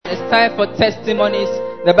time for testimonies.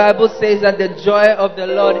 The Bible says that the joy of the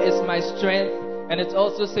Lord is my strength, and it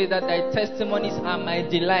also says that thy testimonies are my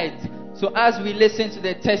delight. So as we listen to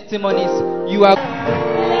the testimonies, you are...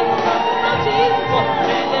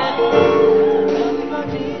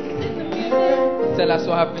 Tell us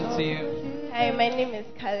what happened to you. Hi, my name is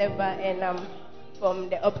Kaleba and I'm from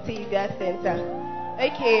the Ayeduase Center.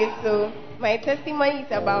 Okay, so my testimony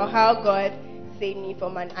is about how God saved me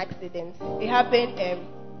from an accident. It happened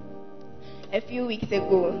a few weeks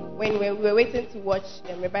ago when we were waiting to watch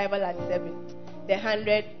Revival at 7, the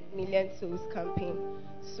 100 Million Souls campaign.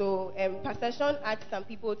 So Pastor Sean asked some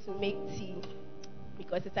people to make tea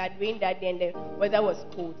because it had rained that day and the weather was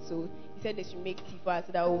cold. So he said they should make tea for us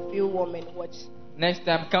so that we'll feel warm and watch. Next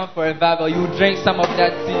time, come for a revival, you drink some of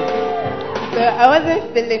that tea. So I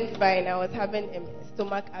wasn't feeling fine. I was having a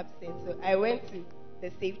stomach upset. So I went to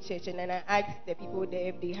the Safe Church and then I asked the people there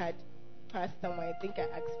if they had paracetamol. I think I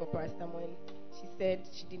asked for paracetamol and she said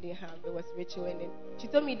she didn't have. It was Rachel. And then she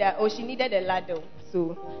told me that, she needed a ladle.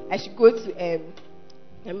 So I should go to a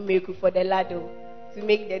miracle for the ladle to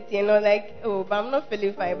make the tea. And I was like, but I'm not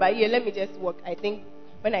feeling fine. But yeah, let me just walk. I think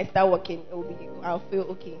when I start walking, I'll feel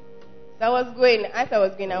okay. So I was going. As I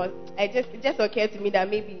was going, it just occurred to me that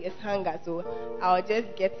maybe it's hunger. So I'll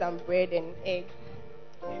just get some bread and egg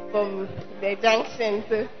from the junction.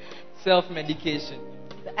 So self-medication.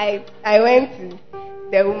 I went to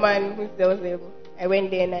the woman who sells them. I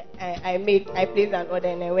went there and I placed an order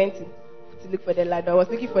and I went to look for the ladder. I was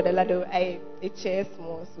looking for the ladder. A chair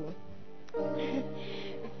small, so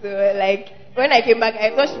like when I came back,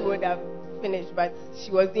 I thought she would have finished, but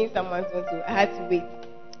she was doing someone's own, so I had to wait.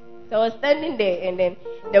 So I was standing there, and then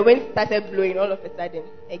the wind started blowing all of a sudden.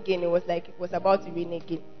 Again, it was about to rain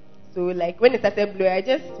again. So like when it started blowing, I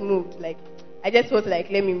just moved. Like I just was like,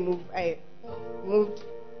 let me move. I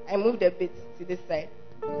moved a bit to this side,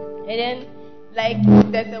 and then like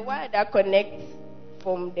there's a wire that connects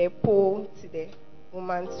from the pole to the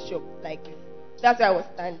woman's shop like this. That's where I was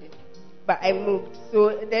standing, but I moved.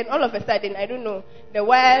 So then all of a sudden, I don't know, the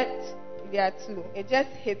wire, there are two. It just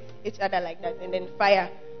hit each other like that, and then fire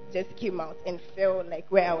just came out and fell like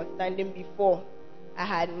where I was standing before I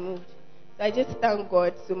had moved. So I just thank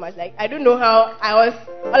God so much. Like I don't know how all of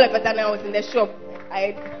a sudden I was in the shop.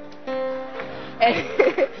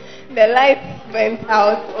 And the lights went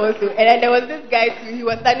out also. And then there was this guy too. He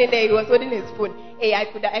was standing there. He was holding his phone. Hey, I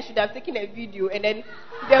should have taken a video. And then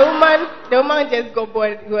the woman just got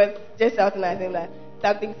bored. He was just shouting at him like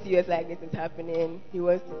something serious like this is happening. He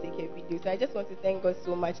wants to take a video. So I just want to thank God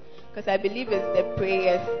so much because I believe it's the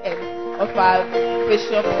prayers of our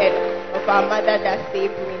bishop and of our mother that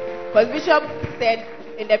saved me. Because Bishop said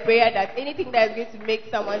in the prayer that anything that is going to make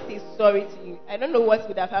someone say sorry to you, I don't know what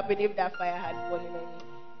would have happened if that fire had fallen on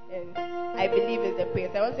you. And I believe in the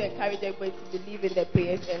prayers. I want to encourage everybody to believe in the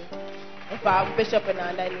prayers and of our bishop and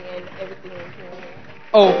our daddy and everything.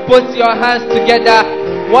 Oh, put your hands together.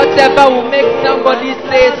 Whatever will make somebody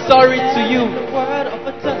say sorry to you,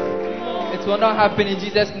 it will not happen in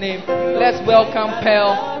Jesus' name. Let's welcome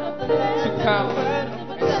Pearl to come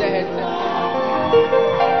and share her testimony.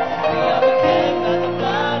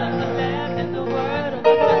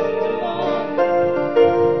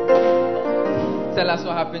 Tell us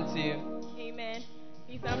what happened to you. Amen.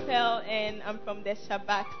 Please, I'm Pearl and I'm from the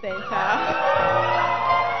Shabbat Center.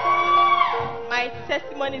 My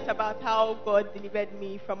testimony is about how God delivered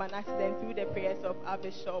me from an accident through the prayers of our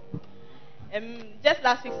bishop. Just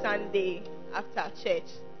last week Sunday after church,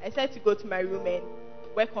 I decided to go to my room and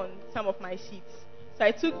work on some of my sheets. So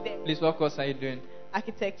I took them. Please, what course are you doing?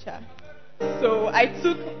 Architecture. So I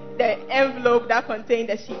took the envelope that contained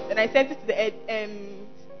the sheets and I sent it to the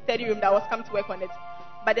study room that was come to work on it.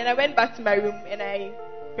 But then I went back to my room and I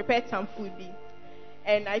prepared some food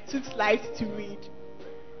and I took slides to read.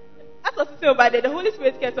 As I was sitting over there, the Holy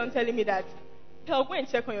Spirit kept on telling me that, "Go and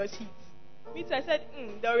check on your sheets." Me too, I said,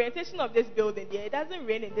 the orientation of this building there, it doesn't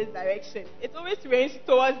rain in this direction. It always rains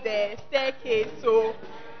towards the staircase, so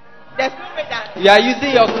there's no way that... You are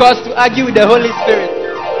using your course to argue with the Holy Spirit.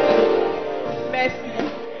 Mercy.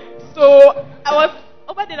 So I was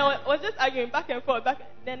over there, I was just arguing back and forth.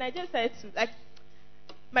 Then I just said to, like,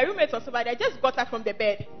 my roommate was over there. I just got up from the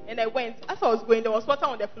bed and I went. As I was going, there was water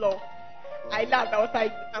on the floor. I laughed. I was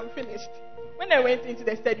like, I'm finished. When I went into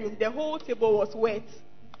the study room, the whole table was wet.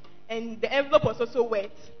 And the envelope was also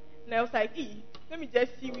wet. And I was like, let me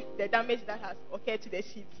just see the damage that has occurred to the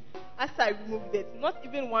sheets. As I removed it, not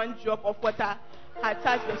even one drop of water had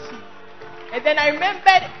touched the sheets. And then I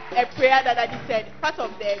remembered a prayer that Daddy said, part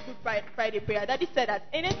of the Good Friday prayer. Daddy said that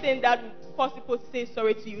anything that would cause people to say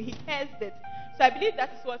sorry to you, he hears it. So I believe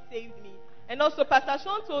that is what saved me. And also, Pastor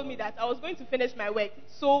Sean told me that I was going to finish my work.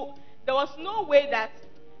 So there was no way that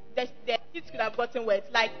the sheet could have gotten wet.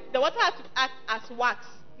 Like, the water had to act as wax,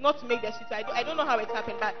 not to make the sheet. So I don't know how it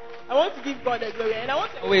happened, but I want to give God the glory. And I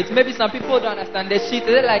want to... Wait, maybe some people don't understand. The sheet,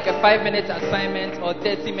 is it like a 5-minute assignment or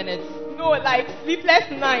 30 minutes? No, like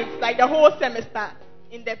sleepless nights, like the whole semester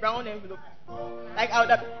in the brown envelope. Like I would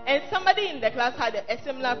have... And somebody in the class had a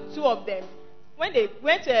similar, 2 of them. When they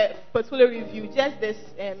went to a portfolio review just this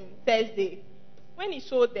Thursday, when he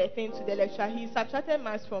showed the thing to the lecturer, he subtracted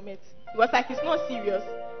marks from it. He was like, it's not serious.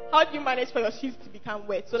 How do you manage for your sheets to become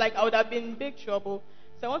wet? So like I would have been in big trouble.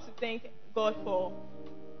 So I want to thank God for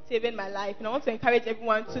saving my life. And I want to encourage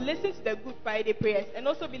everyone to listen to the Good Friday prayers and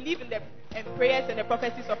also believe in the prayers and the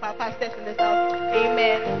prophecies of our pastors in this house.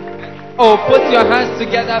 Amen. Oh, put your hands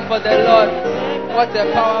together for the Lord. What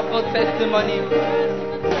a powerful testimony.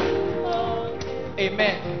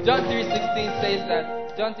 Amen. John 3:16 says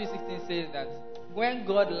that when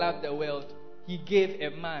God loved the world, he gave a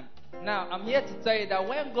man. Now, I'm here to tell you that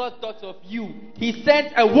when God thought of you, he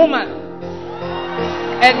sent a woman.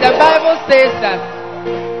 And the Bible says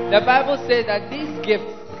that these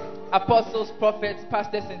gifts, apostles, prophets,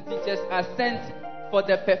 pastors, and teachers, are sent for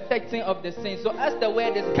the perfecting of the saints. So as the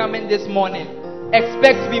word is coming this morning,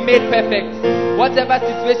 expect to be made perfect. Whatever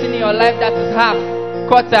situation in your life that is half,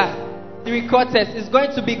 quarter, 3/4 is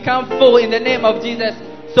going to become full in the name of Jesus.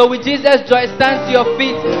 So with Jesus' joy, stand to your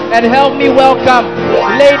feet and help me welcome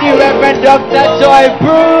Lady Reverend Dr. Joy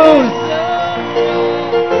Bruce.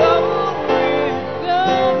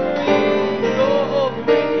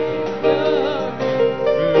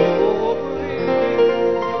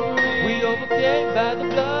 We overcame by the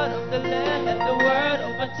blood of the Lamb and the word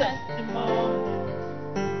of our testimony.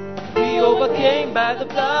 We overcame by the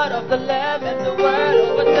blood of the Lamb and the word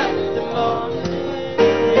of our testimony.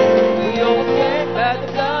 We overcame by the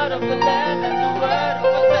blood of the Lamb and the word of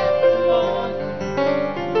our testimony.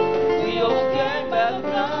 We overcame by the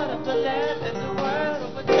blood of the Lamb and the word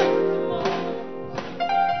of our testimony.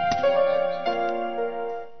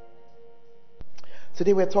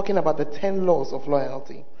 Today we're talking about the 10 laws of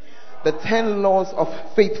loyalty, the 10 laws of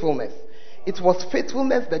faithfulness. It was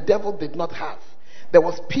faithfulness the devil did not have. There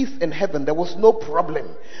was peace in heaven. There was no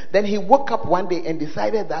problem. Then he woke up one day and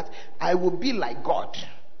decided that I will be like God.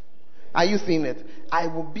 Are you seeing it? I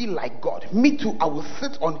will be like God. Me too, I will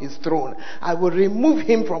sit on his throne. I will remove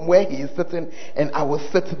him from where he is sitting and I will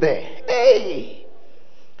sit there. Hey!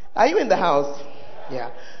 Are you in the house?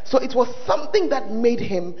 Yeah. So it was something that made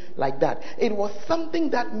him like that. It was something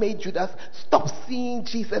that made Judas stop seeing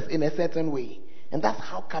Jesus in a certain way. And that's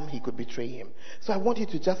how come he could betray him. So I want you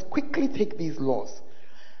to just quickly take these laws.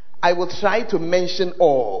 I will try to mention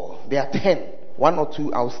all. There are 10. 1 or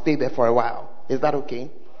 2, I'll stay there for a while. Is that okay?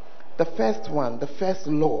 The first one, the first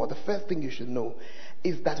law, the first thing you should know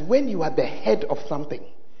is that when you are the head of something,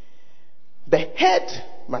 the head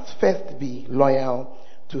must first be loyal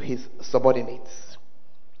to his subordinates.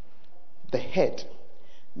 The head.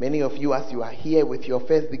 Many of you, as you are here with your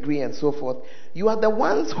first degree and so forth, you are the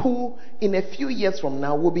ones who, in a few years from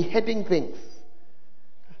now, will be heading things.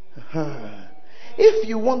 If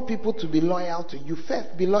you want people to be loyal to you,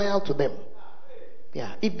 first be loyal to them.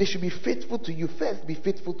 Yeah. If they should be faithful to you, first be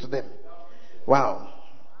faithful to them. Wow.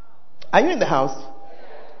 Are you in the house?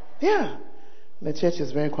 Yeah. The church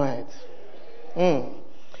is very quiet.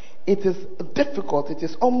 It is difficult. It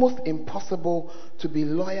is almost impossible to be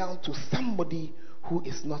loyal to somebody who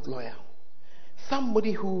is not loyal.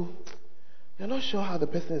 Somebody who you're not sure how the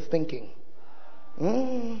person is thinking.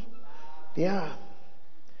 Yeah.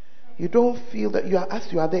 You don't feel that you are, as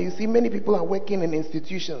you are there. You see, many people are working in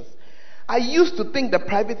institutions. I used to think the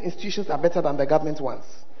private institutions are better than the government ones.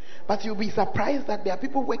 But you'll be surprised that there are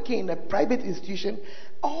people working in a private institution,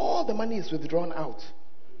 all the money is withdrawn out.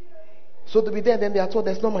 So to be there, then they are told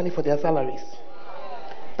there's no money for their salaries.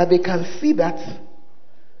 But they can see that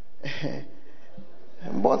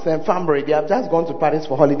Boss and family, they have just gone to Paris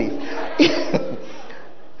for holidays.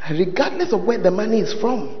 Regardless of where the money is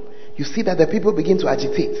from, you see that the people begin to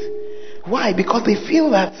agitate. Why? Because they feel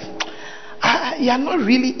that you are not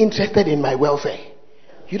really interested in my welfare.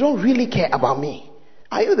 You don't really care about me.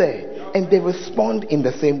 Are you there? And they respond in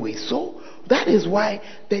the same way. So that is why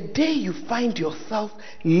the day you find yourself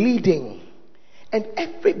leading, and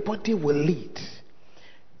everybody will lead.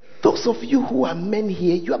 Those of you who are men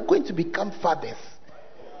here, you are going to become fathers.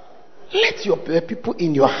 Let your people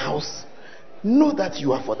in your house know that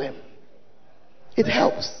you are for them. It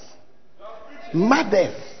helps.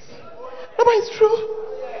 Mothers. No, but it's true.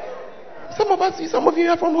 Some of you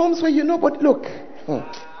are from homes where you know, but look.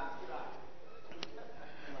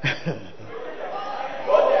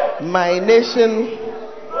 My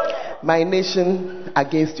nation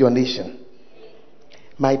against your nation.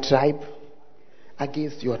 My tribe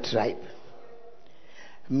against your tribe.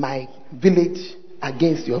 My village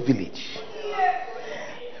against your village.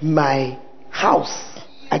 My house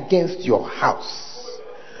against your house.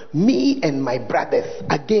 Me and my brothers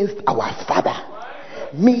against our father.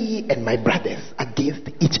 Me and my brothers against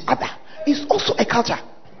each other. It's also a culture.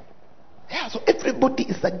 Yeah, so everybody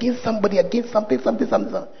is against somebody, against something.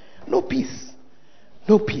 No peace.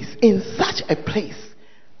 No peace. In such a place,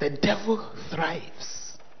 the devil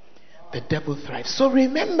thrives. The devil thrives. So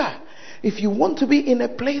remember, if you want to be in a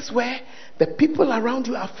place where the people around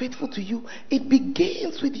you are faithful to you, it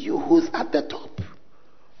begins with you who's at the top.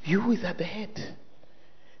 You who is at the head.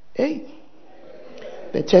 Hey,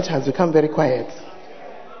 the church has become very quiet.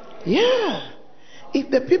 Yeah.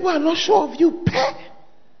 If the people are not sure of you, pay.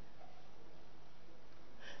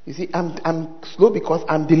 You see, I'm slow because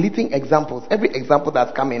I'm deleting examples. Every example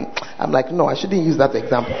that's coming, I'm like, no, I shouldn't use that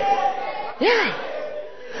example. Yeah.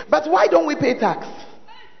 But why don't we pay tax?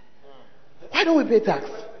 Why don't we pay tax?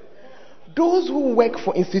 Those who work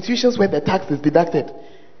for institutions where the tax is deducted,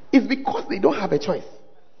 it's because they don't have a choice.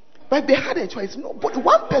 But if they had a choice, no, but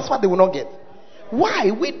one person they will not get. Why?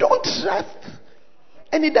 We don't trust.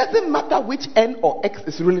 And it doesn't matter which N or X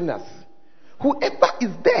is ruling us. Whoever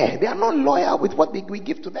is there, they are not loyal with what we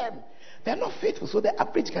give to them. They are not faithful. So the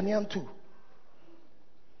average Ghanaian too.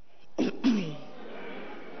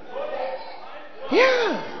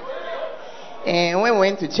 Yeah. And when we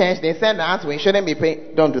went to church, they said that we shouldn't be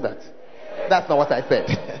paying. Don't do that. That's not what I said.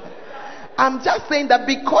 I'm just saying that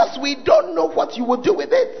because we don't know what you will do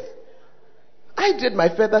with it. I did my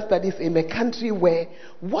further studies in a country where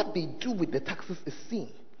what they do with the taxes is seen.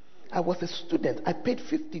 I was a student. I paid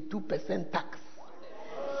 52% tax.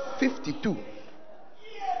 52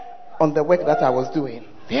 on the work that I was doing.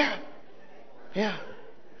 Yeah. Yeah.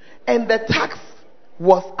 And the tax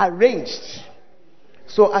was arranged.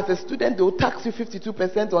 So as a student, they'll tax you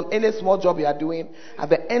 52% on any small job you are doing. At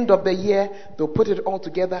the end of the year, they'll put it all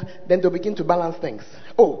together. Then they'll begin to balance things.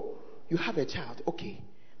 Oh, you have a child. Okay.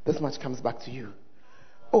 This much comes back to you.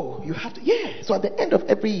 Oh, you have to. Yeah. So at the end of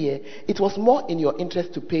every year, it was more in your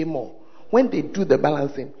interest to pay more. When they do the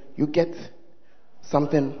balancing, you get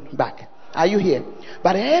something back. Are you here?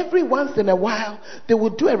 But every once in a while, they will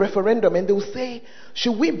do a referendum and they will say,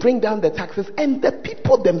 should we bring down the taxes? And the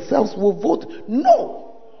people themselves will vote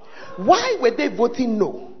no. Why were they voting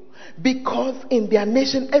no? Because in their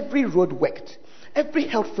nation, every road worked. Every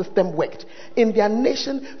health system worked. In their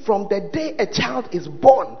nation, from the day a child is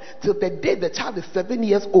born till the day the child is 7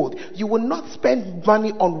 years old, you will not spend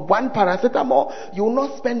money on one paracetamol. You will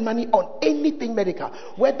not spend money on anything medical.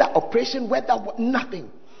 Whether operation,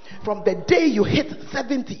 nothing. From the day you hit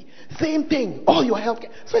 70, same thing. All your health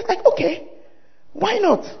care. So it's like, okay, why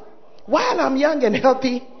not? While I'm young and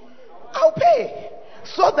healthy, I'll pay.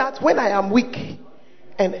 So that when I am weak,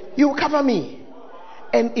 and you cover me.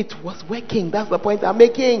 And it was working. That's the point I'm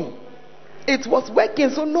making. It was working,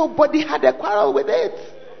 so nobody had a quarrel with it.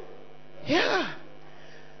 Yeah.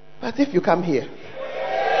 But if you come here,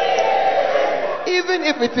 even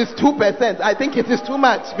if it is 2%, I think it is too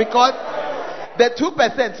much, because the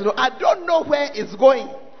 2%, I don't know where it's going.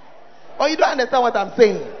 Or you don't understand what I'm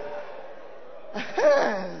saying.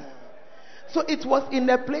 So it was in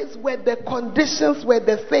a place where the conditions were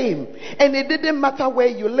the same, and it didn't matter where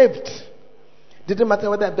you lived. Didn't matter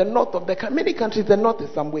whether the north of many countries, the north is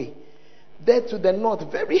some way. There to the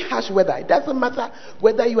north, very harsh weather. It doesn't matter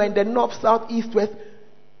whether you are in the north, south, east, west.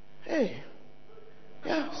 Hey,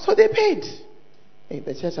 yeah. So they paid. Hey,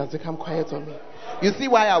 the church has become quiet on me. You see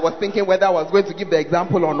why I was thinking whether I was going to give the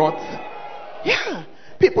example or not? Yeah,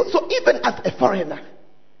 people. So even as a foreigner,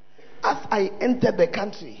 as I entered the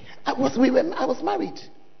country, I was married.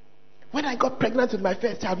 When I got pregnant with my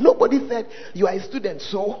first child, nobody said you are a student,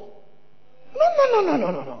 so.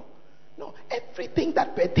 No. Everything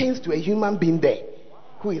that pertains to a human being there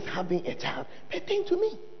who is having a child pertains to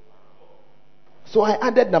me. So I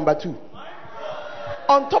added number 2.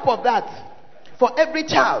 On top of that, for every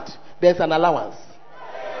child, there's an allowance.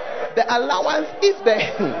 The allowance, if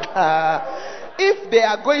they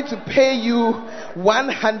are going to pay you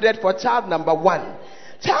 100 for child number 1,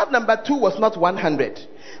 child number 2 was not 100.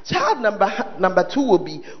 Child number 2 will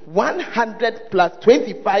be 100 plus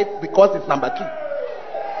 25 because it's number 2.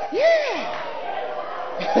 Yeah.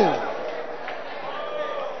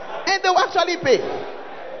 And they will actually pay.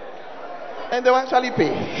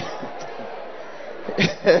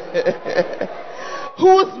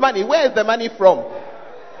 Whose money? Where is the money from?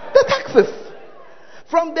 The taxes.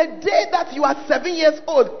 From the day that you are 7 years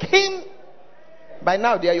old, came By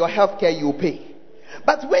now, they are your health care, you pay.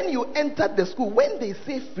 But when you enter the school, when they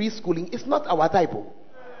say free schooling, it's not our type.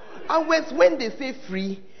 And when they say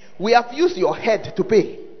free, we have used your head to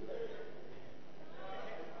pay.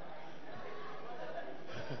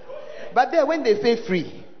 But there, when they say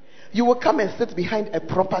free, you will come and sit behind a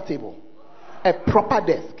proper table, a proper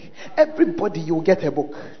desk. Everybody, you will get a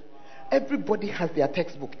book. Everybody has their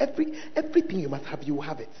textbook. Everything you must have, you will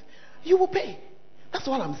have it. You will pay. That's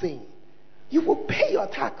all I'm saying. You will pay your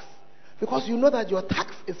tax. Because you know that your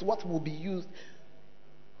tax is what will be used.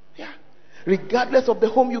 Yeah. Regardless of the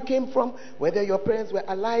home you came from, whether your parents were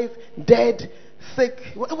alive, dead, sick,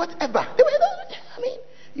 whatever.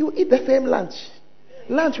 You eat the same lunch.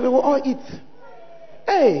 Lunch we will all eat.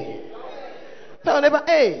 Hey. Tell your neighbor,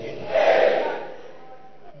 hey.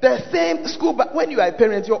 The same school, but when you are a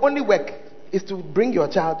parent, your only work is to bring your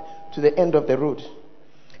child to the end of the road.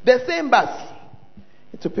 The same bus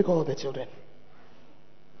is to pick all the children.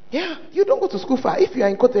 Yeah, you don't go to school far. If you are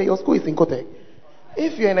in Kote, your school is in Kote.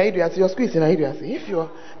 If you're in Ayeduase, your school is in Ayeduase. If you're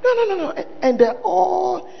no. And they're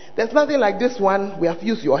all, there's nothing like this one. We have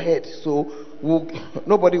used your head, so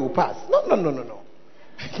nobody will pass. No.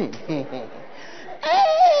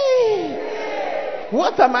 Hey!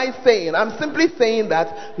 What am I saying? I'm simply saying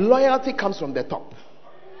that loyalty comes from the top.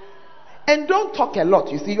 And don't talk a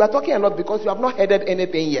lot. You see, you are talking a lot because you have not headed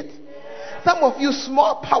anything yet. Some of you,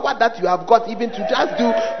 small power that you have got, even to just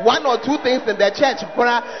do one or two things in the church,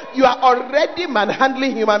 you are already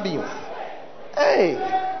manhandling human beings. Hey.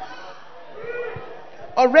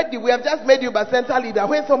 Already, we have just made you a center leader.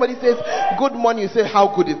 When somebody says, good morning, you say, how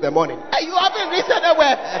good is the morning? Hey, you haven't reached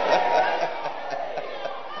anywhere.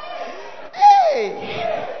 Hey.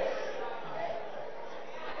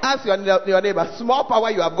 Ask your neighbor, small power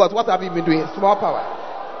you have got, what have you been doing? Small power.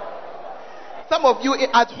 Some of you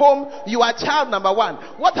at home, you are child number one.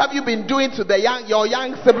 What have you been doing to your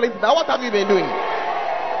young siblings now? What have you been doing?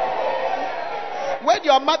 When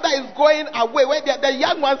your mother is going away, when the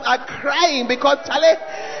young ones are crying because, Charlie,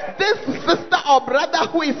 this sister or brother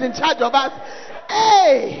who is in charge of us,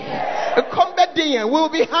 hey, comedy, we'll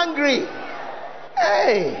be hungry.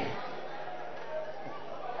 Hey.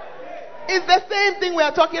 It's the same thing we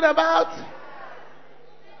are talking about.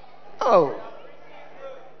 Oh.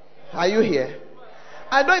 Are you here?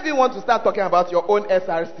 I don't even want to start talking about your own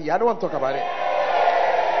SRC. I don't want to talk about it.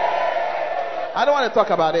 I don't want to talk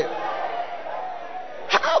about it.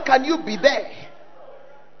 How can you be there?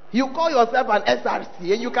 You call yourself an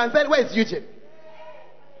SRC and you can say, where is Eugene?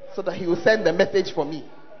 So that he will send the message for me.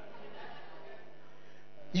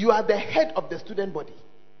 You are the head of the student body.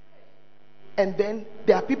 And then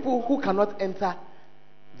there are people who cannot enter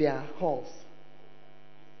their halls.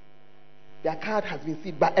 Their card has been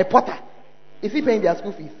sealed by a porter. Is he paying their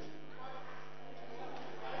school fees?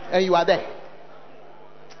 And you are there.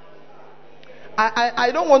 I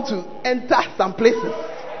don't want to enter some places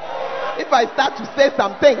if I start to say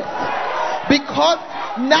some things. Because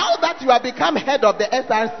now that you have become head of the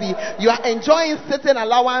SRC, you are enjoying certain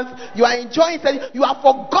allowance, you are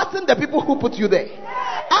forgotten the people who put you there.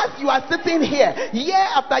 As you are sitting here, year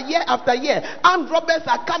after year after year, armed robbers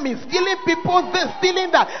are coming, stealing people, this, stealing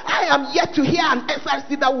that. I am yet to hear an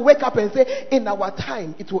SRC that will wake up and say, in our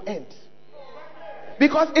time, it will end.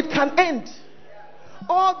 Because it can end.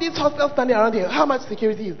 All these hostels standing around here, how much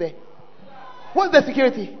security is there? What's the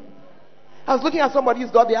security? I was looking at somebody's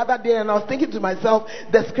door the other day and I was thinking to myself,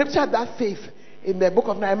 the scripture that says in the book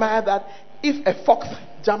of Nehemiah that if a fox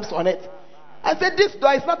jumps on it, I said, this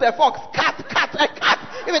door is not a fox. A cat.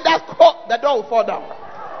 If it does, the door will fall down.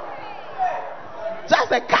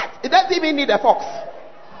 Just a cat. It doesn't even need a fox.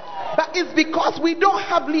 But it's because we don't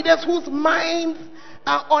have leaders whose minds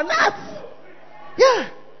are on us. Yeah.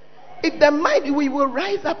 If the mind, we will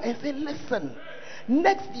rise up and say, listen,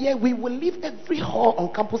 next year we will leave every hall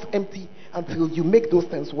on campus empty until you make those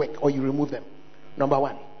things work or you remove them. Number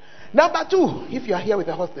one. Number two, if you are here with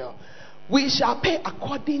a hostel, we shall pay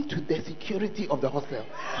according to the security of the hostel.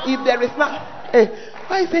 If there is not, hey,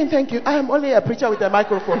 why are you saying thank you? I am only a preacher with a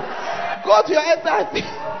microphone. Go to your SRC.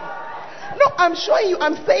 No, I'm showing you,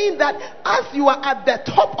 I'm saying that as you are at the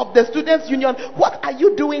top of the students' union, what are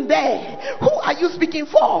you doing there? Who are you speaking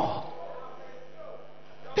for?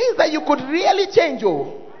 Things that you could really change,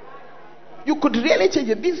 oh. You could really change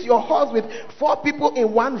it. This is your house with 4 people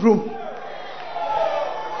in one room.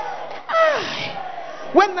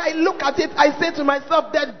 When I look at it, I say to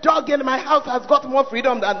myself, that dog in my house has got more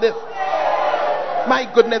freedom than this.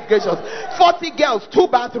 My goodness gracious. 40 girls, 2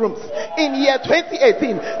 bathrooms in year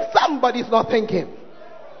 2018. Somebody's not thinking.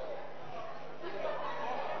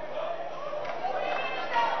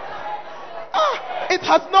 It it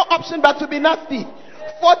has no option but to be nasty.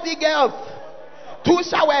 40 girls, 2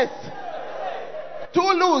 showers, 2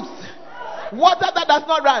 loose, water that does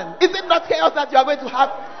not run. Is it not chaos that you are going to have?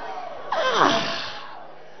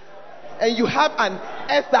 And you have an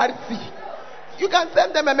SRC. You can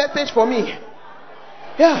send them a message for me.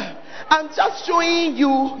 Yeah. I'm just showing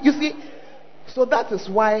you. You see, so that is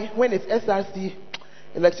why when it's SRC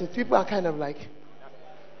elections, people are kind of like.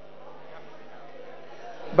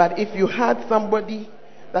 But if you had somebody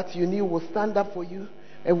that you knew will stand up for you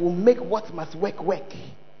and will make what must work,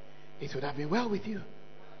 it would have been well with you.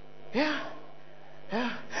 Yeah.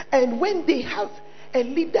 Yeah. And when they have a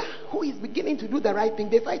leader who is beginning to do the right thing,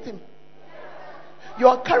 they fight him.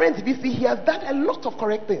 Your current VC, he has done a lot of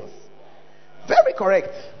correct things. Very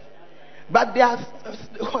correct. But they are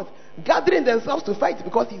gathering themselves to fight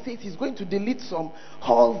because he says he's going to delete some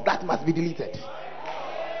halls that must be deleted.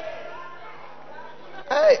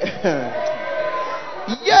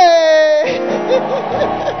 Yay!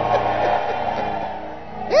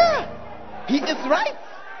 Yeah. He is right.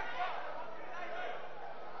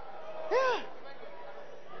 Yeah.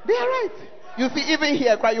 They are right. You see, even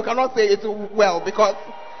here, you cannot say it well because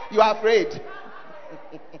you are afraid.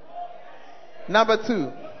 Number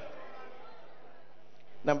two.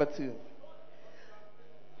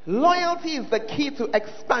 Loyalty is the key to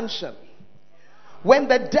expansion. When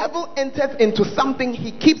the devil enters into something,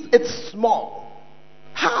 he keeps it small.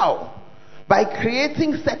 How? By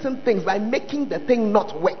creating certain things, by making the thing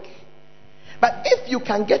not work. But if you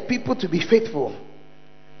can get people to be faithful,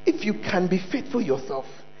 if you can be faithful yourself,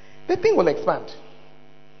 the thing will expand.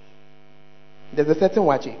 There's a certain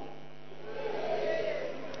wache.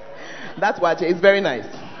 That wache is very nice.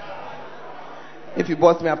 If you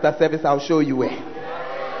boss me after service, I'll show you where.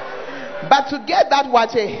 But to get that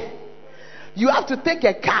wache, you have to take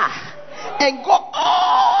a car and go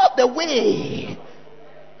all the way.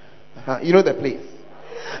 You know the place.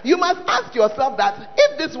 You must ask yourself that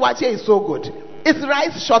if this wache is so good, is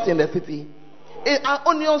rice short in the city? Are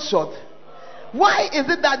onions short? Why is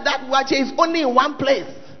it that wache is only in one place?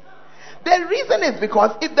 The reason is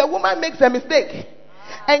because if the woman makes a mistake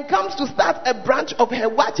and comes to start a branch of her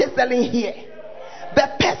wache selling here, the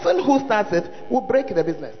person who starts it will break the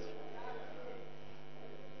business.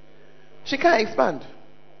 She can't expand.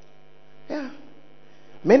 Yeah.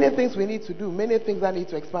 Many things we need to do, many things that need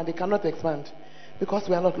to expand, they cannot expand because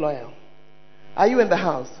we are not loyal. Are you in the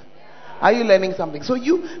house? Are you learning something? So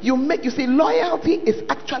you see, loyalty is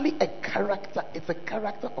actually a character. It's a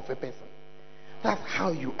character of a person. That's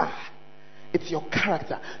how you are. It's your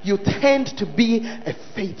character. You tend to be a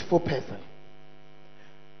faithful person.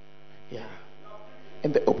 Yeah.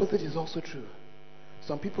 And the opposite is also true.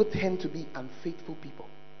 Some people tend to be unfaithful people.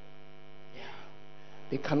 Yeah.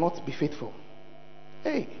 They cannot be faithful.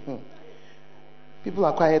 Hey. People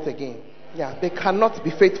are quiet again. Yeah. They cannot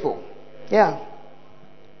be faithful. Yeah.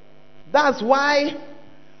 That's why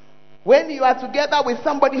when you are together with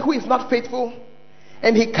somebody who is not faithful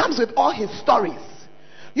and he comes with all his stories,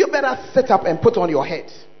 you better sit up and put on your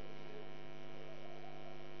head.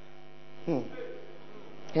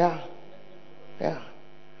 Yeah. Yeah.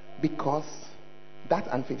 Because that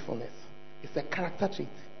unfaithfulness is a character trait.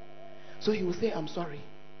 So he will say, I'm sorry.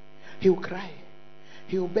 He will cry.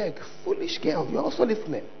 He will beg. Foolish girl, you're also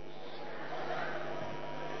listening.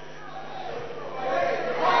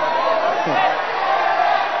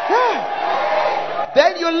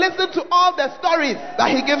 Then you listen to all the stories that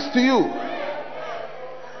he gives to you.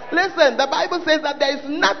 Listen, the Bible says that there is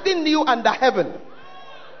nothing new under heaven.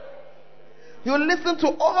 You listen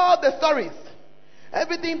to all the stories.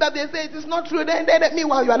 Everything that they say, it is not true. Then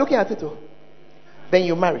meanwhile, you are looking at it. Then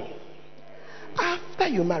you marry. After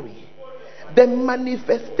you marry, the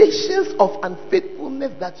manifestations of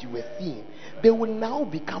unfaithfulness that you were seeing, they will now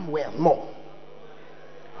become well more.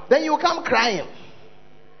 Then you come crying.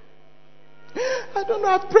 I don't know,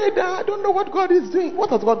 I've prayed. I don't know what God is doing. What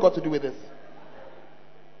has God got to do with this?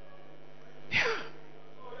 Yeah.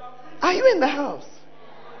 Are you in the house?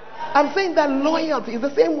 I'm saying that loyalty is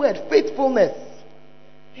the same word, faithfulness.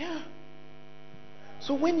 Yeah.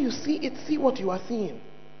 So when you see it, see what you are seeing.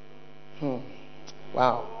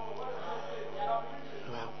 Wow.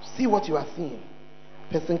 See what you are seeing.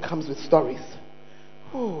 Person comes with stories.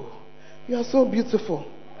 Oh, you are so beautiful.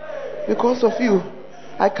 Because of you,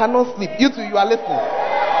 I cannot sleep. You two, you are listening.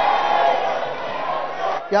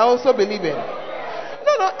 You are also believing.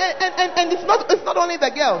 No, and it's not only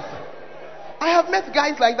the girls. I have met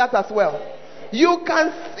guys like that as well. You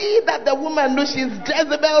can see that the woman knows she's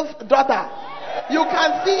Jezebel's daughter. You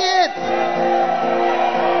can see it.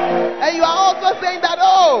 And you are also saying that,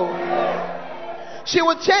 oh, she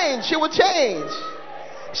will change. She will change.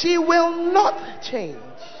 She will not change.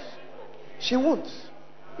 She won't.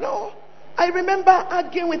 No. I remember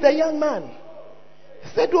arguing with a young man. He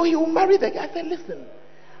said, oh, he will marry the guy. I said, listen.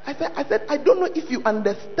 I said, I don't know if you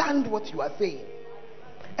understand what you are saying.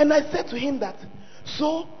 And I said to him that,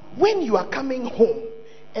 so when you are coming home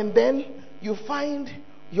and then you find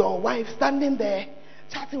your wife standing there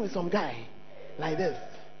chatting with some guy like this,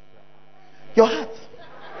 your heart.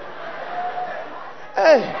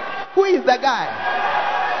 Hey, who is the guy?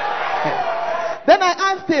 Then I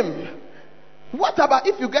asked him, what about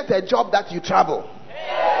if you get a job that you travel?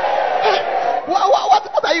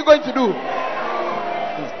 What are you going to do?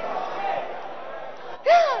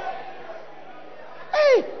 Yeah.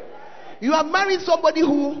 Hey, you have married somebody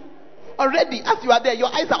who already, as you are there, your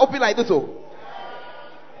eyes are open like this. Oh,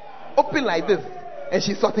 open like this, and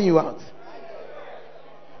she's sorting you out.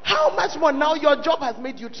 How much more now your job has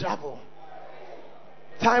made you travel?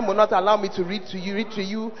 Time will not allow me to read to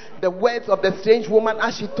you the words of the strange woman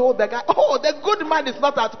as she told the guy, oh, the good man is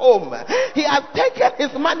not at home. He has taken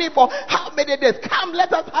his money for how many days? Come,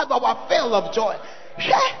 let us have our fill of joy.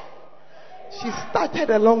 She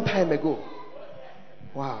started a long time ago.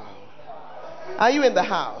 Wow. Are you in the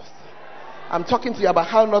house? I'm talking to you about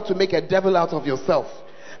how not to make a devil out of yourself.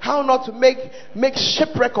 How not to make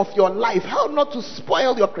shipwreck of your life. How not to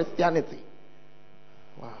spoil your Christianity.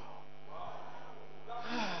 Wow.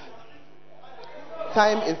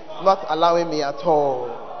 Time is not allowing me at all.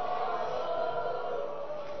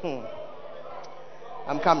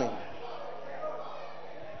 I'm coming.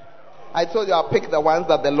 I told you I'll pick the ones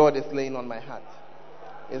that the Lord is laying on my heart.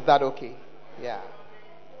 Is that okay? Yeah.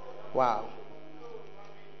 Wow.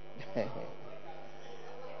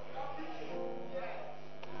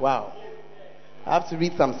 Wow. I have to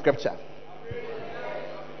read some scripture.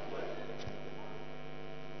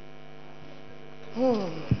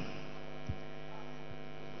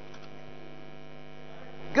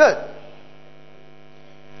 Good.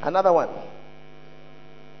 Another one.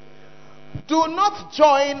 Do not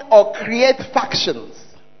join or create factions.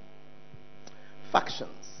 Factions.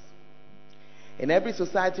 In every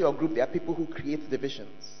society or group, there are people who create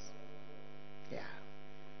divisions. Yeah.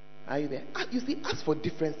 Are you there? You see, as for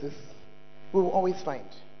differences, we will always find.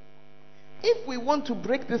 If we want to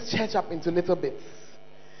break this church up into little bits,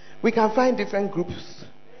 we can find different groups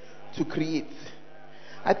to create.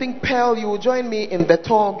 I think, Pearl, you will join me in the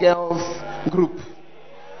tall girls group.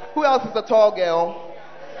 Who else is a tall girl?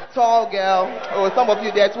 Tall girl. Oh, some of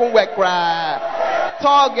you there, it won't work. Right?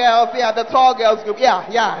 Tall girls, yeah, the tall girls group.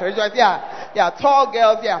 Yeah, rejoice, yeah, tall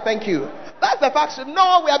girls, yeah, thank you. That's a faction.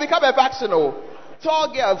 No, we have become a faction. Oh.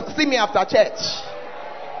 Tall girls, see me after church.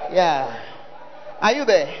 Yeah. Are you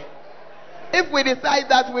there? If we decide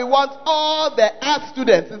that we want all the art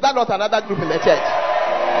students, is that not another group in the church?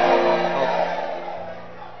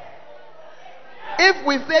 If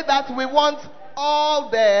we say that we want all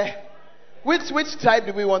the, which tribe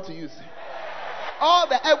do we want to use? All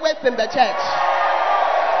the Edwards in the church.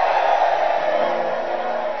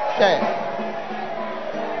 Okay.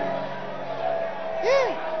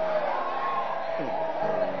 Yeah.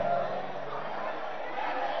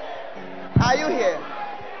 Are you here?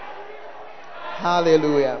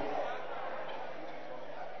 Hallelujah.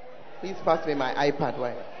 Please pass me my iPad.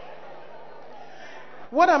 Why?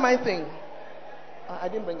 What am I saying? I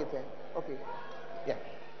didn't bring it in. Okay. Yeah.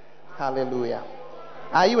 Hallelujah.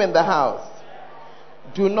 Are you in the house?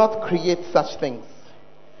 Do not create such things.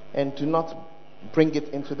 And do not bring it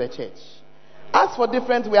into the church. As for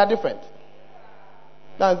different, we are different.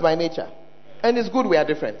 That is by nature. And it's good we are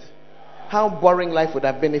different. How boring life would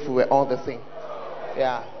have been if we were all the same.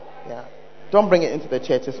 Yeah. Don't bring it into the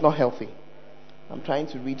church. It's not healthy. I'm trying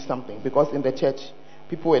to read something. Because in the church,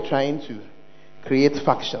 people were trying to create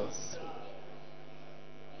factions.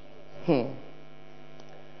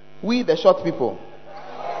 We, the short people.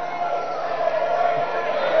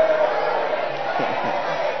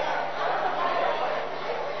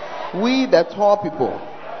 We, the tall people.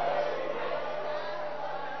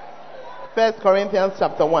 1 Corinthians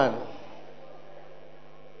chapter 1.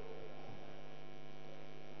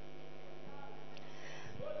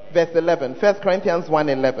 Verse 11. 1 Corinthians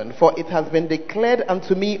 1:11. For it has been declared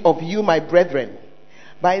unto me of you, my brethren,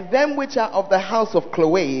 by them which are of the house of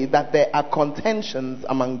Chloe, that there are contentions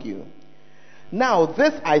among you. Now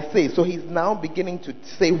this I say. So he's now beginning to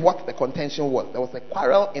say what the contention was. There was a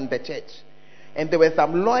quarrel in the church. And there were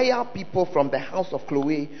some loyal people from the house of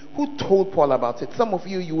Chloe who told Paul about it. Some of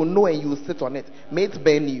you will know and you will sit on it. May it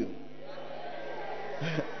burn you.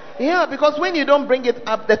 Yeah, because when you don't bring it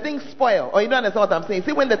up, the things spoil. Or you don't understand what I'm saying.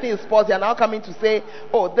 See, when the thing spoils, you are now coming to say,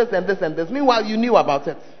 oh, this and this and this. Meanwhile, you knew about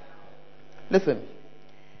it. Listen.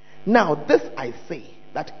 Now this I say,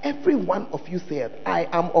 that every one of you saith, I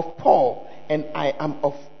am of Paul, and I am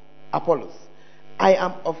of Apollos. I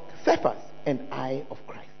am of Cephas, and I of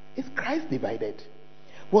Christ. Is Christ divided?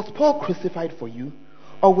 Was Paul crucified for you?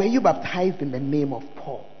 Or were you baptized in the name of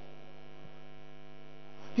Paul?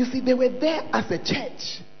 You see, they were there as a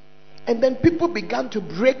church. And then people began to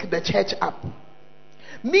break the church up.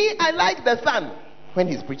 Me, I like the son when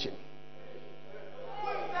he's preaching.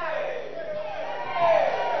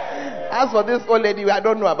 As for this old lady, I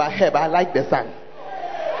don't know about her, but I like the son.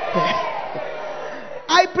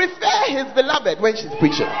 I prefer his beloved when she's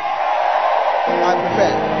preaching.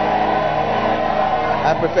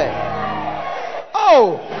 I prefer.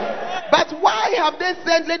 Oh, but why have they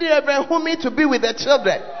sent Lady Reverend Humi to be with the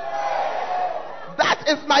children? That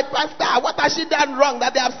is my pastor. What has she done wrong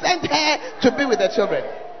that they have sent her to be with the children?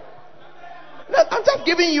 Look, I'm just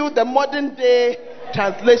giving you the modern day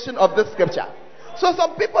translation of this scripture. So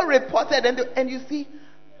some people reported, and you see,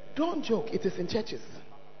 don't joke, it is in churches.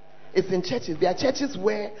 It's in churches. There are churches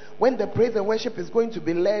where when the praise and worship is going to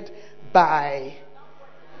be led by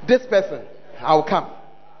this person, I'll come.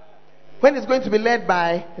 When it's going to be led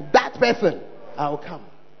by that person, I'll come.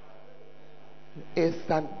 It's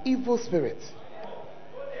an evil spirit.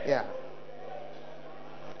 Yeah.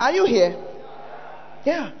 Are you here?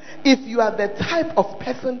 Yeah. If you are the type of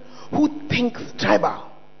person who thinks tribal,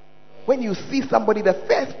 when you see somebody, the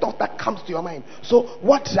first thought that comes to your mind, so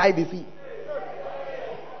what tribe is he?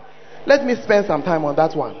 Let me spend some time on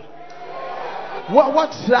that one.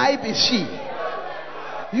 What tribe is she?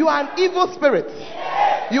 You are an evil spirit.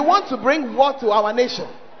 You want to bring war to our nation.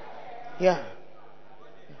 Yeah.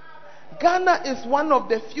 Ghana is one of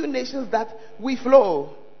the few nations that we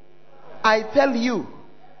flow. I tell you,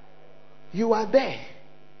 you are there.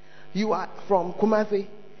 You are from Kumasi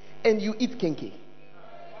and you eat kenke.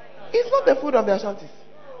 It's not the food of the Ashantis.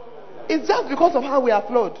 It's just because of how we are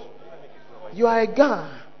flowed. You are a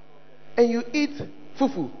Ghana and you eat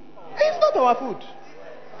fufu. It's not our food.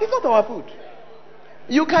 It's not our food.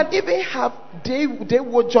 You can even have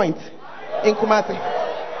day-wood joint in Kumasi.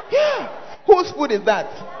 Yeah. Whose food is that?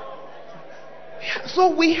 Yeah.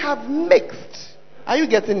 So we have mixed. Are you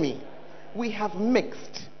getting me? We have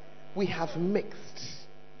mixed. We have mixed.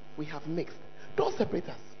 We have mixed. Don't separate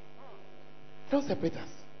us. Don't separate us.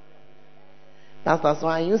 That's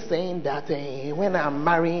why you're saying that when I'm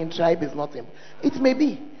marrying, tribe is not important. It may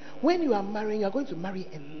be. When you are marrying, you're going to marry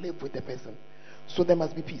and live with the person. So there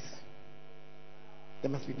must be peace. There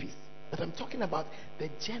must be peace. But I'm talking about the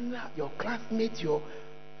general, your classmates, your...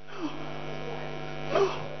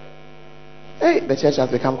 Hey, the church has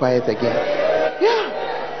become quiet again.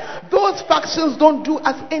 Yeah. Those factions don't do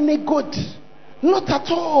us any good. Not at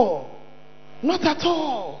all. Not at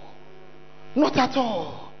all. Not at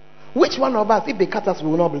all. Which one of us, if they cut us, we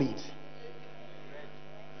will not bleed?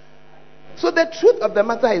 So the truth of the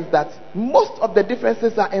matter is that most of the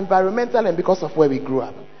differences are environmental and because of where we grew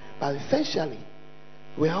up. But essentially,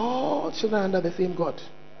 we're all children under the same God.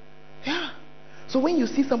 Yeah. So when you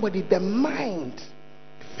see somebody, the mind,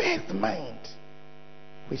 first mind,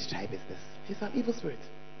 which tribe is this? It's an evil spirit.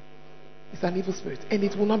 It's an evil spirit. And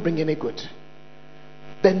it will not bring any good.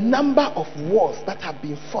 The number of wars that have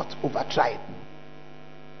been fought over tribe.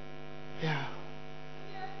 Yeah.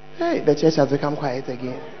 Hey, the church has become quiet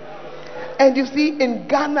again. And you see, in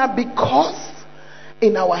Ghana, because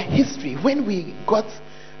in our history, when we got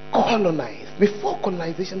colonized, before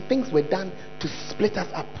colonization, things were done to split us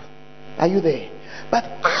up. Are you there? But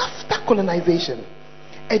after colonization,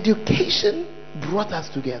 education brought us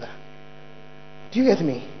together. Do you get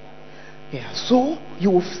me? Yeah. So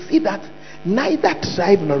you will see that neither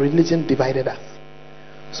tribe nor religion divided us.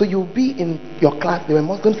 So you'll be in your class, there were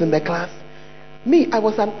Muslims in the class. Me, I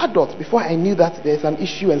was an adult before I knew that there's an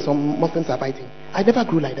issue and some Muslims are fighting. I never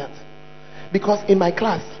grew like that. Because in my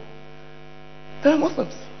class, there are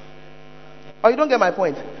Muslims. Oh, you don't get my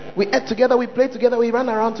point? We ate together, we played together, we ran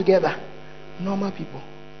around together. Normal people.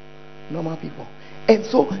 Normal people. And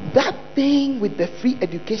so that thing with the free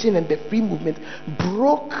education and the free movement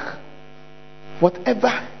broke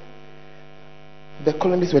whatever the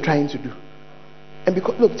colonists were trying to do. And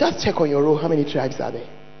because, look, just check on your row how many tribes are there.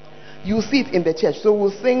 You see it in the church. So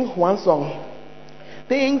we'll sing one song.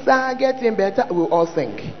 Things are getting better. We'll all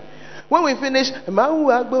sing. When we finish, as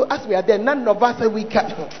we are there, none of us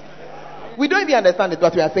we don't even understand it,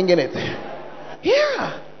 but we are singing it.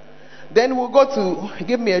 Yeah. Then we'll go to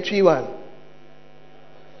give me a tree one.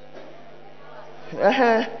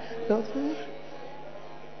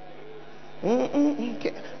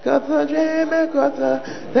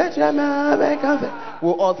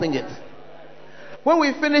 We'll all sing it. When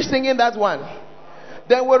we finish singing that one,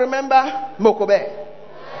 Then we'll remember Mokobe.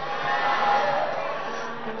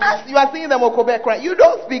 As you are singing the Mokobe cry, you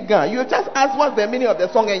don't speak Ghana. You just ask what's the meaning of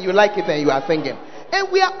the song and you like it and you are singing.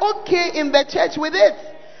 And we are okay in the church with it.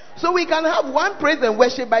 So we can have one praise and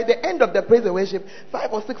worship. By the end of the praise and worship,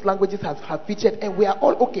 5 or 6 languages have featured and we are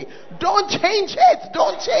all okay. Don't change it.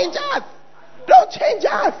 Don't change us. Don't change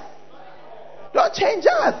us. Don't change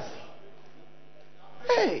us.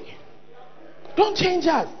 Hey. Don't change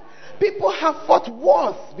us. People have fought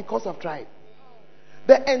wars because of tribe.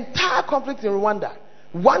 The entire conflict in Rwanda,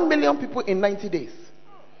 1 million people in 90 days.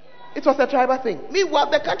 It was a tribal thing. Meanwhile,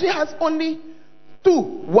 the country has only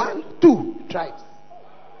 2 tribes.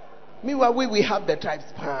 Meanwhile, we have the tribes.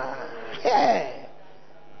 Hey.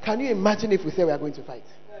 Can you imagine if we say we are going to fight?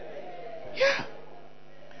 Yeah.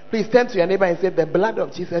 Please turn to your neighbor and say, the blood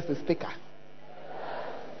of Jesus is thicker.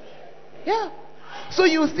 Yeah. So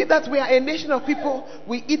you see that we are a nation of people.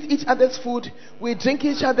 We eat each other's food. We drink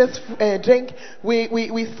each other's drink.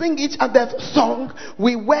 We sing each other's song.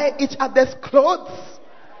 We wear each other's clothes.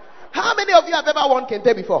 How many of you have ever worn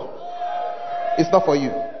kente before? It's not for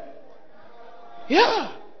you.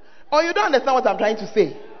 Yeah. Or you don't understand what I'm trying to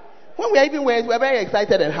say. When we are even wearing, we're very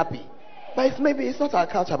excited and happy. But maybe it's not our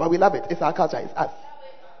culture, but we love it. It's our culture. It's us.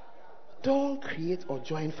 Don't create or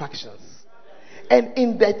join factions. And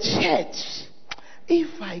in the church,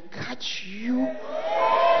 if I catch you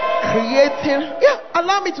creating,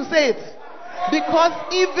 allow me to say it. Because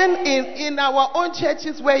even in our own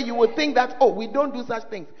churches where you would think that, we don't do such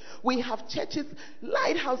things. We have churches,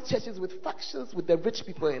 lighthouse churches with factions with the rich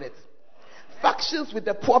people in it. Factions with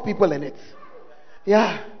the poor people in it.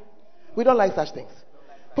 Yeah. We don't like such things.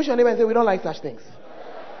 Push your neighbor and say, we don't like such things.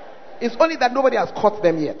 It's only that nobody has caught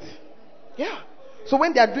them yet. Yeah. So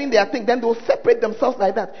when they are doing their thing, then they'll separate themselves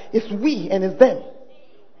like that. It's we and it's them.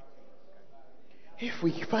 If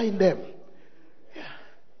we find them,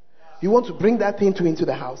 you want to bring that thing into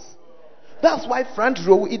the house. That's why front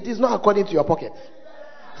row, it is not according to your pocket.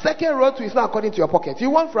 Second row too is not according to your pocket.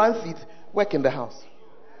 You want front seat, work in the house.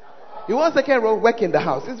 You want second row, work in the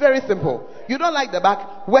house. It's very simple. You don't like the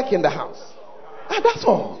back, work in the house. That's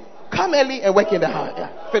all. Come early and work in the house.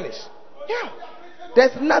 Yeah, finish. Yeah.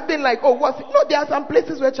 There's nothing like, what's it? No, there are some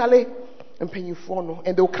places where Charlie and pay you for no,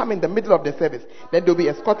 and they'll come in the middle of the service. Then they'll be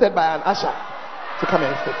escorted by an usher to come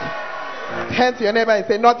and sit. Turn to your neighbor and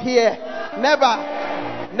say, not here. Never.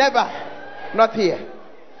 Never. Not here.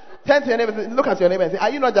 Turn to your neighbor, look at your neighbor and say, are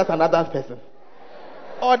you not just another person?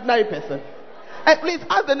 Ordinary person. And please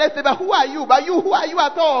ask the next neighbor, who are you? But you, who are you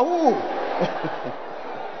at all? Who?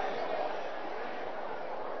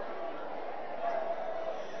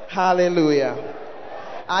 Hallelujah.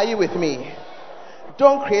 Are you with me?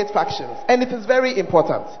 Don't create factions. And it is very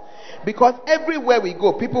important. Because everywhere we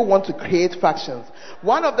go, people want to create factions.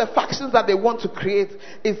 One of the factions that they want to create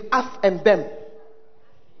is us and them.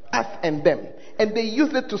 Us and them. And they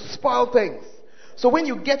use it to spoil things. So when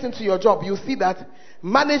you get into your job, you see that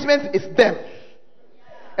management is them.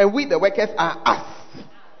 And we, the workers, are us.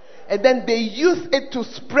 And then they use it to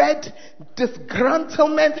spread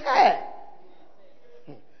disgruntlement.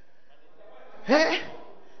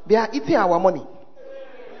 They are eating our money.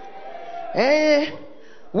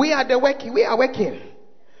 We are working.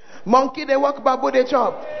 Monkey, they work, babu, they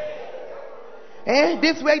chop.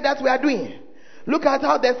 This work that we are doing. Look at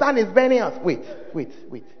how the sun is burning us. Wait.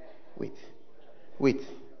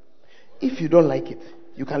 If you don't like it,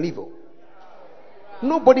 you can leave.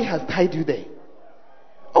 Nobody has tied you there.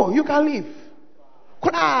 You can leave.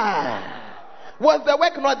 Was the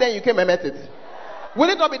work not there? You came and met it. Will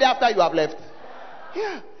it not be there after you have left?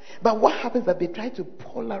 Yeah. But what happens is that they try to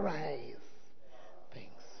polarize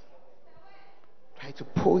things. Try to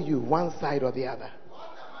pull you one side or the other.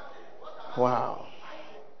 Wow.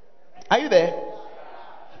 Are you there?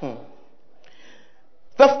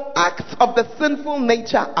 The acts of the sinful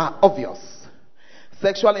nature are obvious.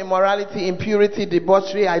 Sexual immorality, impurity,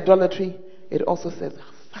 debauchery, idolatry. It also says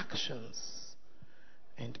factions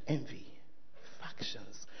and envy.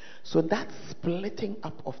 Factions. So that splitting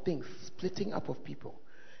up of things, splitting up of people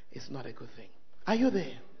is not a good thing. Are you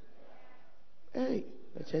there? Hey,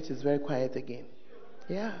 the church is very quiet again.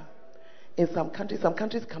 Yeah. In some countries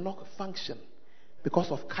cannot function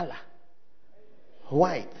because of color.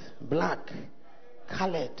 White, black,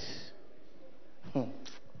 colored.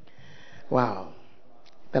 Wow.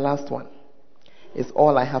 The last one is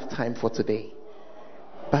all I have time for today.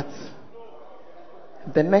 But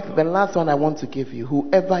the last one I want to give you,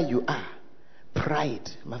 whoever you are, pride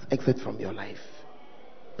must exit from your life.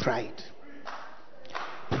 Pride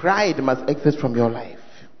must exit from your life.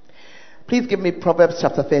 Please give me Proverbs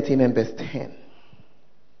chapter 13 and verse 10.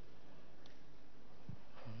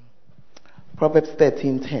 Proverbs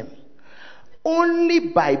 13:10.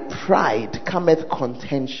 Only by pride cometh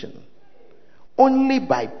contention. Only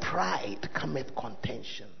by pride cometh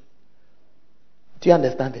contention. Do you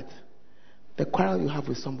understand it? The quarrel you have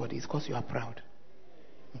with somebody is because you are proud.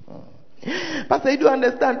 Pastor, you do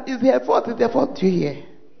understand? It's their fault. It's their fault. Do you hear?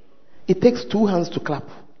 It takes 2 hands to clap.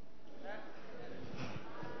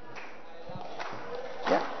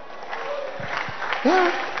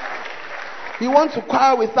 Yeah. You want to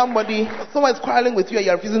quarrel with somebody, someone is quarreling with you and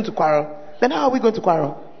you're refusing to quarrel. Then how are we going to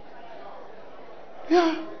quarrel?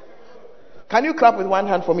 Yeah. Can you clap with one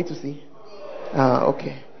hand for me to see?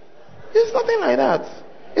 Okay. It's nothing like that.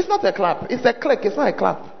 It's not a clap. It's a click. It's not a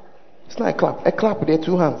clap. It's not a clap. A clap with their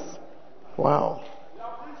 2 hands. Wow.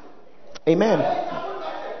 Amen.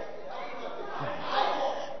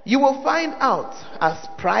 You will find out as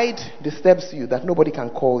pride disturbs you that nobody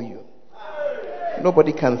can call you.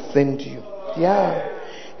 Nobody can send you. Yeah.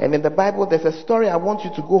 And in the Bible, there's a story I want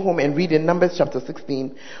you to go home and read in Numbers chapter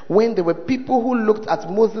 16. When there were people who looked at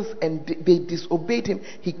Moses and they disobeyed him,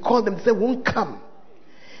 he called them and said, won't come.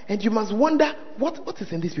 And you must wonder, what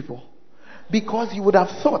is in these people? Because you would have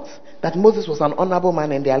thought that Moses was an honorable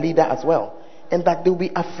man and their leader as well. And that they would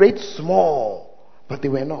be afraid small. But they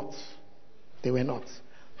were not. They were not.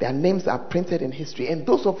 Their names are printed in history. And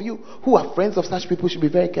those of you who are friends of such people should be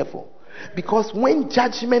very careful. Because when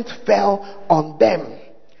judgment fell on them,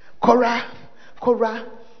 Korah,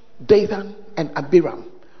 Dathan, and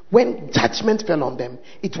Abiram, when judgment fell on them,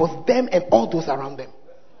 it was them and all those around them.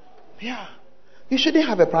 Yeah. You shouldn't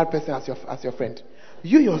have a proud person as your friend.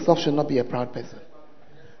 You yourself should not be a proud person.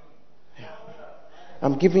 Yeah.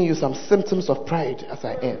 I'm giving you some symptoms of pride as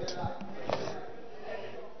I end.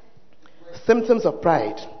 Symptoms of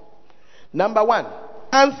pride. Number 1,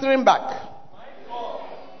 answering back.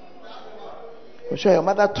 I'm sure your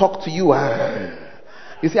mother talked to you.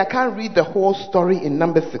 You see, I can't read the whole story in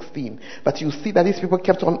Numbers 16, but you see that these people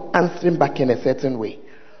kept on answering back in a certain way.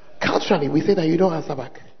 Culturally, we say that you don't answer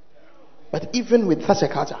back. But even with such a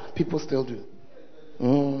culture, people still do.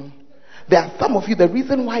 There are some of you, the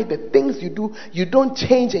reason why the things you do, you don't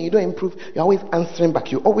change and you don't improve, you're always answering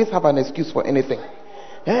back. You always have an excuse for anything.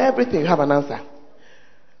 Everything, you have an answer.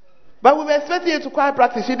 But we were expecting you to choir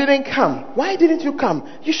practice. You didn't come. Why didn't you come?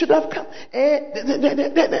 You should have come.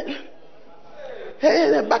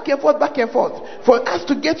 Back and forth. For us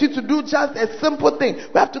to get you to do just a simple thing,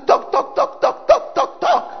 we have to talk.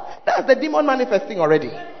 That's the demon manifesting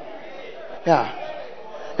already. Yeah.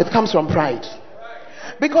 It comes from pride.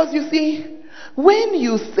 Because you see, when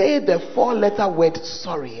you say the 4-letter word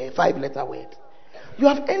sorry, a 5-letter word, you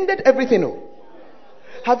have ended everything.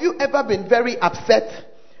 Have you ever been very upset,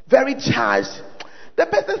 very charged? The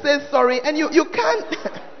person says sorry and you can't.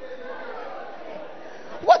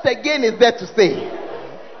 What again is there to say?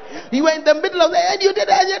 You were in the middle of and you did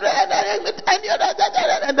and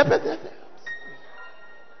the person says,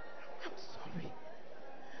 I'm sorry.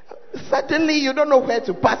 Suddenly you don't know where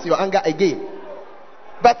to pass your anger again.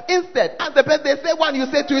 But instead, as the person, they say 1, you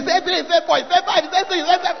say 2, you say 3, you say 4, you say 5, you say 6, you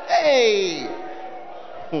say 7. Hey!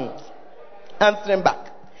 Answering back.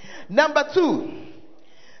 Number 2,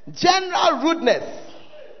 general rudeness.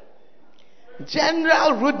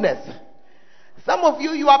 General rudeness. Some of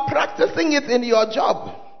you, you are practicing it in your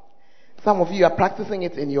job. Some of you are practicing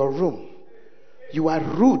it in your room. You are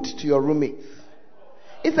rude to your roommates.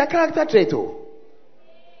 It's a character trait.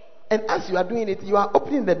 And as you are doing it, you are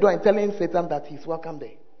opening the door and telling Satan that he's welcome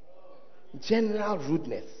there. General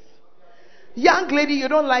rudeness. Young lady, you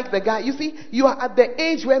don't like the guy. You see, you are at the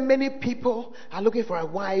age where many people are looking for a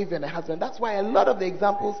wife and a husband. That's why a lot of the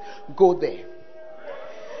examples go there.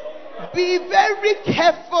 Be very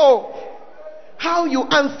careful how you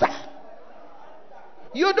answer.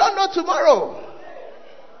 You don't know tomorrow.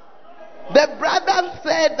 The brother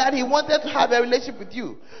said that he wanted to have a relationship with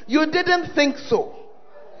you. You didn't think so.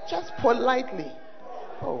 Just politely.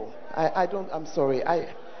 Oh, I'm sorry. I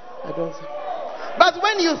don't. But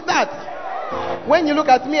when you start, when you look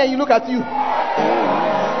at me and you look at you,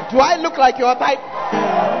 do I look like your type?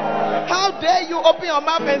 How dare you open your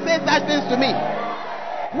mouth and say such things to me?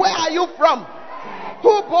 Where are you from?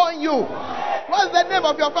 Who born you? What's the name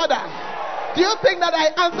of your father? Do you think that I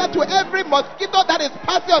answer to every mosquito that is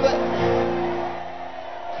passing on?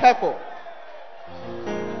 Careful.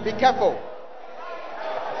 Be careful.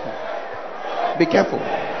 Be careful.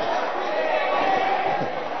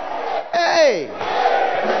 Hey!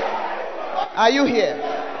 Are you here?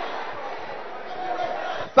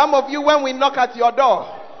 Some of you, when we knock at your door,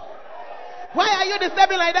 why are you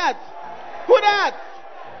disturbing like that? Who that?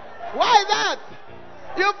 Why is that?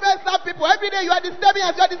 You face up people every day. You are disturbing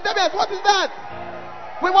us. What is that?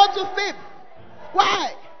 We want to sleep.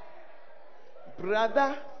 Why?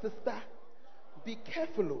 Brother, sister, be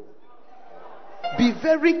careful. Be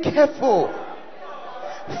very careful.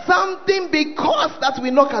 Something because that we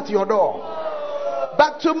knock at your door.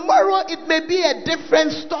 But tomorrow it may be a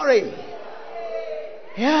different story.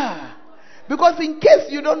 Yeah. Because in case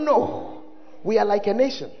you don't know, we are like a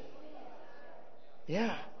nation.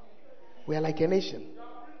 Yeah. We are like a nation.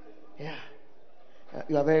 Yeah.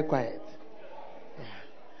 You are very quiet. Yeah.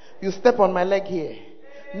 You step on my leg here.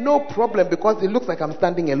 No problem, because it looks like I'm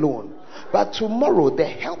standing alone. But tomorrow, the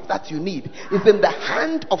help that you need is in the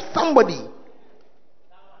hand of somebody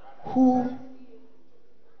who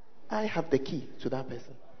I have the key to that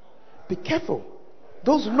person. Be careful.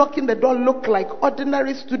 Those knocking the door look like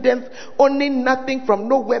ordinary students owning nothing from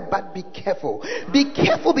nowhere, but be careful. Be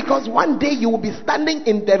careful, because one day you will be standing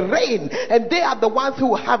in the rain and they are the ones who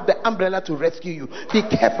will have the umbrella to rescue you. Be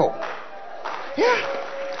careful. Yeah.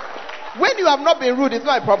 When you have not been rude, it's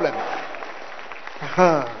not a problem.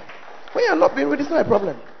 When you have not been rude, it's not a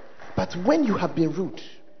problem. But when you have been rude,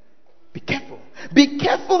 be careful. Be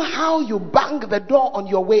careful how you bang the door on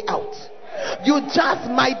your way out. You just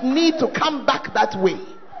might need to come back that way.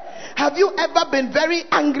 Have you ever been very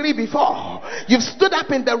angry before? You've stood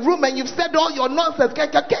up in the room and you've said all your nonsense,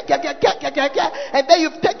 and then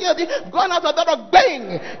you've taken your gone out of the door,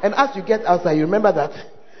 bang! And as you get outside, you remember that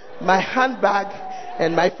my handbag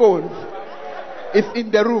and my phone is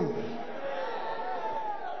in the room.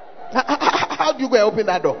 How do you go and open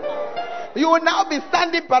that door? You will now be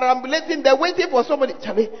standing perambulating there waiting for somebody.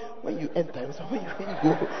 Charlie, when you enter, when you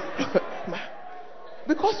go.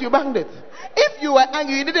 Because you banged it. If you were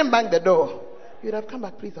angry, you didn't bang the door. You'd have come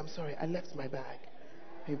back. Please, I'm sorry, I left my bag.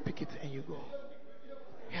 And you pick it and you go.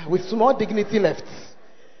 Yeah, with small dignity left.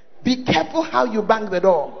 Be careful how you bang the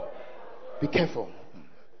door. Be careful.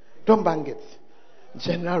 Don't bang it.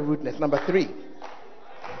 General rudeness. Number 3.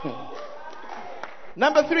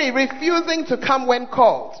 Number 3, refusing to come when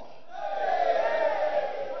called.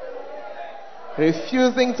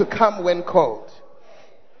 Refusing to come when called.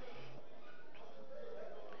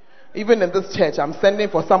 Even in this church, I'm sending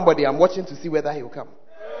for somebody. I'm watching to see whether he will come.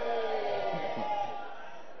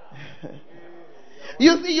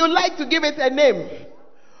 You see, you like to give it a name.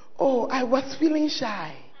 Oh, I was feeling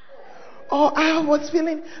shy. Oh, I was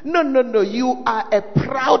feeling... No. You are a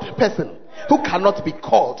proud person who cannot be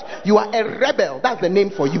called. You are a rebel. That's the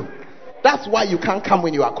name for you. That's why you can't come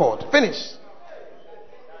when you are called. Finish.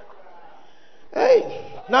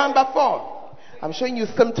 Hey, number 4. I'm showing you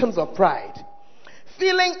symptoms of pride.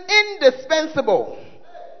 Feeling indispensable.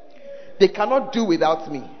 They cannot do without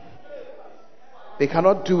me. They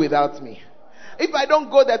cannot do without me. If I don't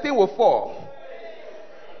go, the thing will fall.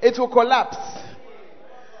 It will collapse.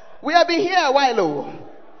 We have been here a while,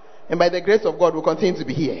 and by the grace of God, we'll continue to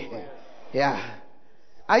be here. Yeah.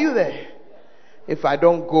 Are you there? If I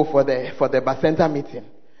don't go for the Bacenta meeting,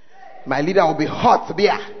 my leader will be hot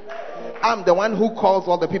beer. I'm the one who calls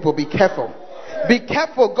all the people. Be careful. Be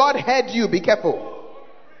careful. God heard you. Be careful.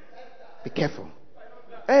 Be careful.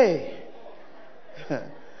 Hey.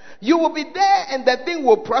 You will be there and the thing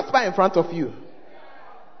will prosper in front of you.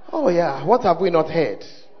 Oh yeah. What have we not heard?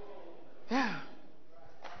 Yeah.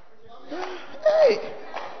 Hey.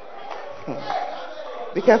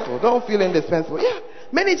 Be careful. Don't feel indispensable. Yeah.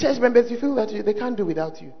 Many church members, you feel that they can't do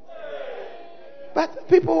without you. But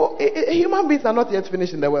people, human beings are not yet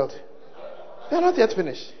finished in the world. They are not yet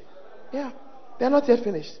finished. Yeah. They are not yet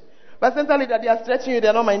finished. But centrally that they are stretching you, they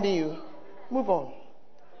are not minding you. Move on.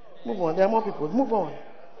 Move on. There are more people. Move on.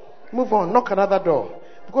 Move on. Knock another door.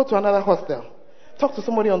 Go to another hostel. Talk to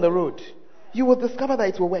somebody on the road. You will discover that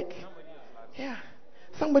it will work. Yeah.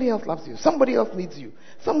 Somebody else loves you. Somebody else needs you.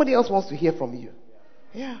 Somebody else wants to hear from you.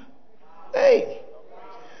 Yeah. Hey.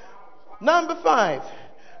 Number 5.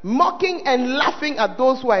 Mocking and laughing at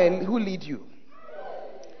those who lead you.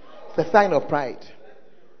 It's a sign of pride.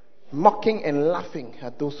 Mocking and laughing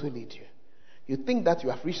at those who lead you. You think that you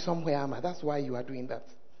have reached somewhere, that's why you are doing that.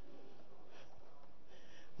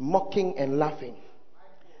 Mocking and laughing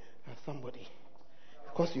at somebody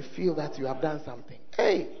because you feel that you have done something.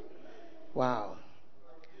 Hey! Wow.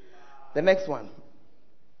 The next one.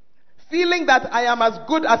 Feeling that I am as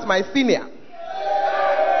good as my senior.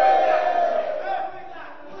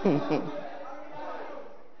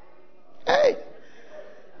 Hey!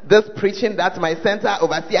 This preaching that my center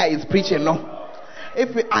overseer is preaching, no.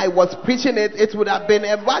 If I was preaching it, it would have been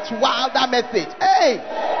a much wilder message. Hey!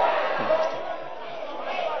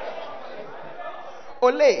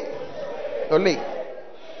 Ole.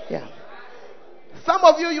 Yeah. Some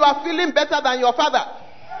of you are feeling better than your father.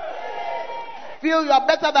 Feel you are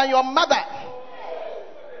better than your mother.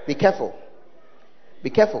 Be careful. Be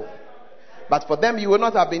careful. But for them, you would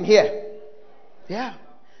not have been here. Yeah.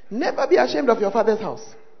 Never be ashamed of your father's house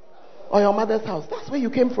or your mother's house. That's where you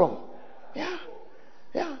came from. Yeah.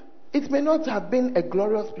 Yeah. It may not have been a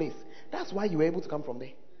glorious place. That's why you were able to come from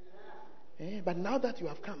there. Yeah. But now that you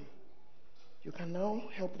have come, you can now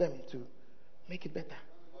help them to make it better.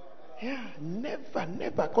 Yeah. Never.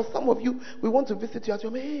 Because some of you, we want to visit you at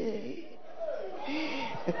your home. Hey.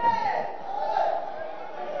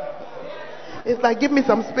 It's like, give me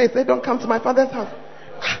some space. They don't come to my father's house.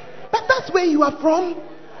 But that's where you are from.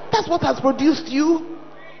 That's what has produced you.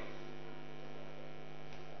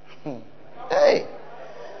 Hey.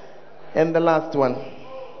 And the last one.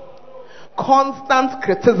 Constant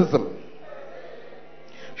criticism.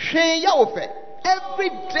 Every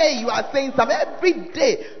day you are saying something. Every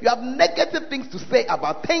day you have negative things to say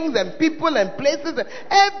about things and people and places.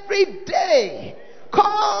 Every day.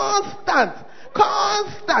 Constant.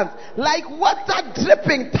 Like water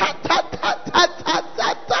dripping. Ta ta ta ta ta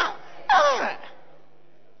ta ta. Ah.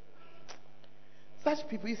 Such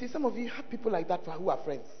people, you see, some of you have people like that who are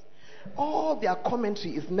friends. All their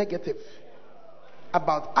commentary is negative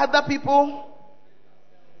about other people.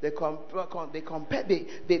 They compare,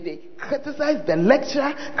 they criticize the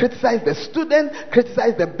lecturer, criticize the student,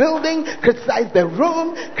 criticize the building, criticize the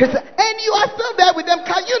room, and you are still there with them.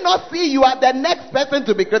 Can you not see you are the next person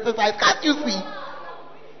to be criticized? Can't you see?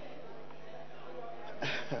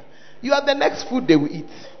 You are the next food they will eat.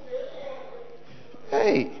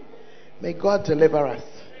 Hey, may God deliver us.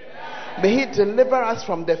 May He deliver us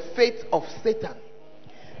from the fate of Satan.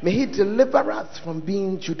 May He deliver us from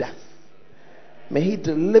being Judas. May He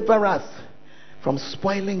deliver us from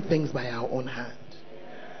spoiling things by our own hand.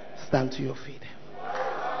 Stand to your feet.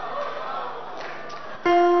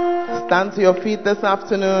 Stand to your feet this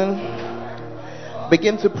afternoon.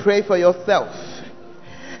 Begin to pray for yourself.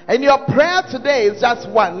 And your prayer today is just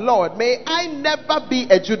one. Lord, may I never be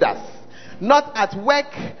a Judas. Not at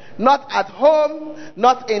work, not at home,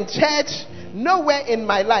 not in church, nowhere in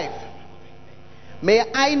my life. May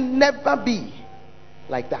I never be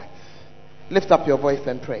like that. Lift up your voice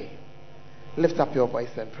and pray. Lift up your voice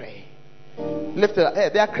and pray. Lift it up. Hey,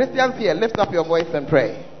 there are Christians here. Lift up your voice and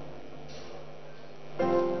pray.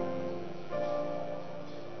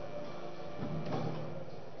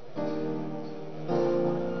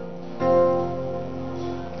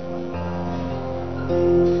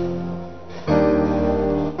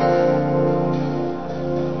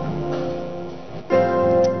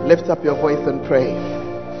 Lift up your voice and pray.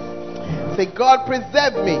 Say, God,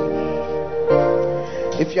 preserve me.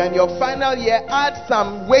 If you're in your final year, add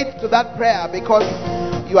some weight to that prayer, because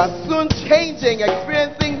you are soon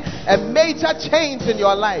experiencing a major change in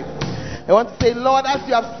your life. I want to say, Lord, as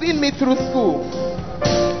you have seen me through school,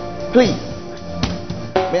 please,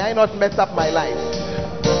 may I not mess up my life.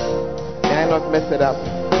 May I not mess it up.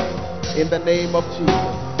 In the name of Jesus.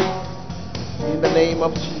 In the name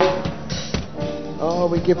of Jesus. Oh,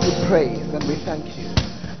 we give you praise and we thank you.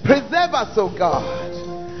 Preserve us, oh God.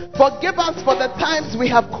 Forgive us for the times we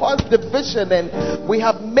have caused division and we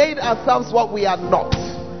have made ourselves what we are not.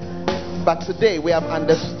 But today we have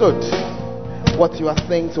understood what you are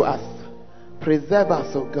saying to us. Preserve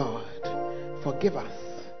us, oh God. Forgive us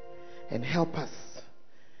and help us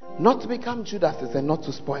not to become Judases and not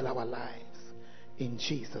to spoil our lives. In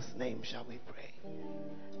Jesus' name shall we pray.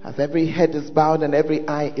 As every head is bowed and every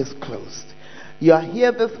eye is closed. You are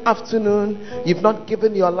here this afternoon. You've not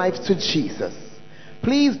given your life to Jesus.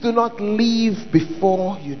 Please do not leave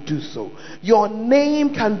before you do so. Your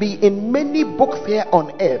name can be in many books here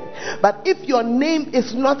on earth. But if your name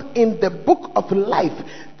is not in the book of life,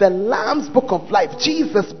 the Lamb's book of life,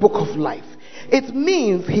 Jesus' book of life, it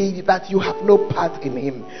means that you have no part in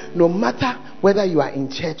Him, no matter whether you are in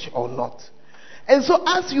church or not. And so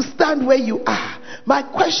as you stand where you are, my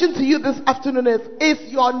question to you this afternoon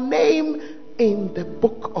is your name in the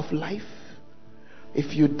book of life?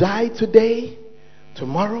 If you die today,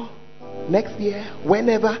 tomorrow, next year,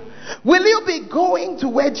 whenever, will you be going to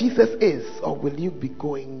where Jesus is, or will you be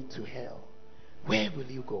going to hell? Where will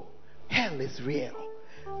you go? Hell is real,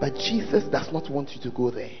 but Jesus does not want you to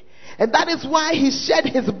go there. And that is why He shed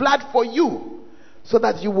His blood for you, so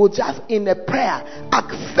that you will just in a prayer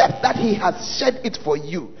accept that He has shed it for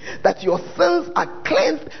you, that your sins are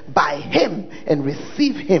cleansed by Him, and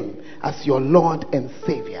receive Him as your Lord and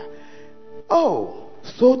Savior. Oh,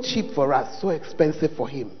 so cheap for us, so expensive for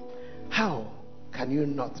Him. How can you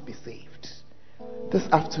not be saved? This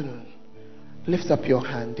afternoon, lift up your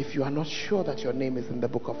hand if you are not sure that your name is in the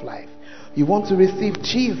book of life. You want to receive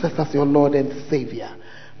Jesus as your Lord and Savior.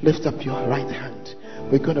 Lift up your right hand.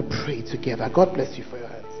 We're going to pray together. God bless you for your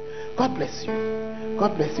hands. God bless you.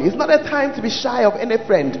 God bless you. It's not a time to be shy of any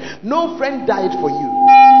friend. No friend died for you.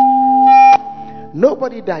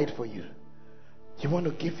 Nobody died for you. You want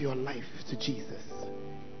to give your life to Jesus.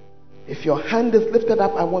 If your hand is lifted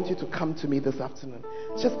up, I want you to come to me this afternoon.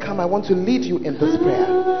 Just come. I want to lead you in this prayer.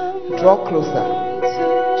 Draw closer.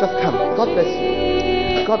 Just come. God bless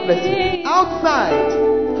you. God bless you. Outside,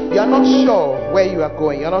 you are not sure where you are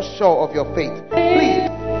going. You are not sure of your faith. Please,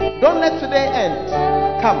 don't let today end.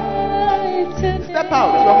 Come. Step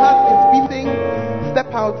out. Your heart is beating.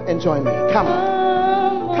 Step out and join me. Come.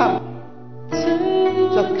 Come.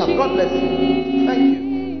 Just come. God bless you. Thank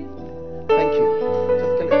you. Thank you.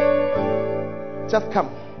 Just kill it. Just come.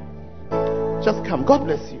 Just come. God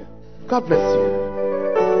bless you. God bless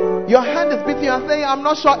you. Your hand is beating. You are saying, I'm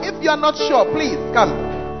not sure. If you are not sure, please come.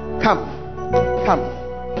 Come. Come.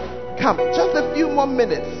 Come. Just a few more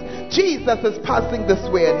minutes. Jesus is passing this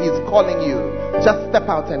way and he's calling you. Just step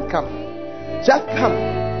out and come. Just come.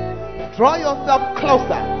 Draw yourself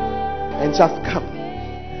closer and just come.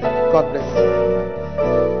 God bless you.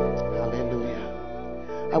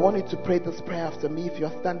 Hallelujah. I want you to pray this prayer after me. If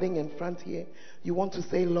you're standing in front here, you want to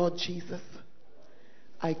say, Lord Jesus,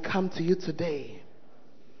 I come to you today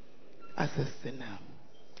as a sinner.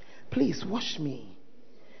 Please wash me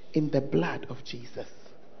in the blood of Jesus.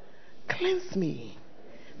 Cleanse me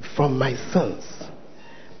from my sins.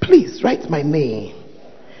 Please write my name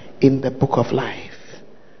in the book of life.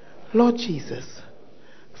 Lord Jesus,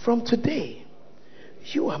 from today,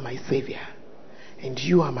 you are my Savior and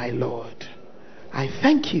you are my Lord. I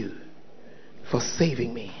thank you for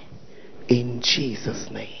saving me in Jesus'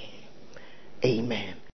 name. Amen.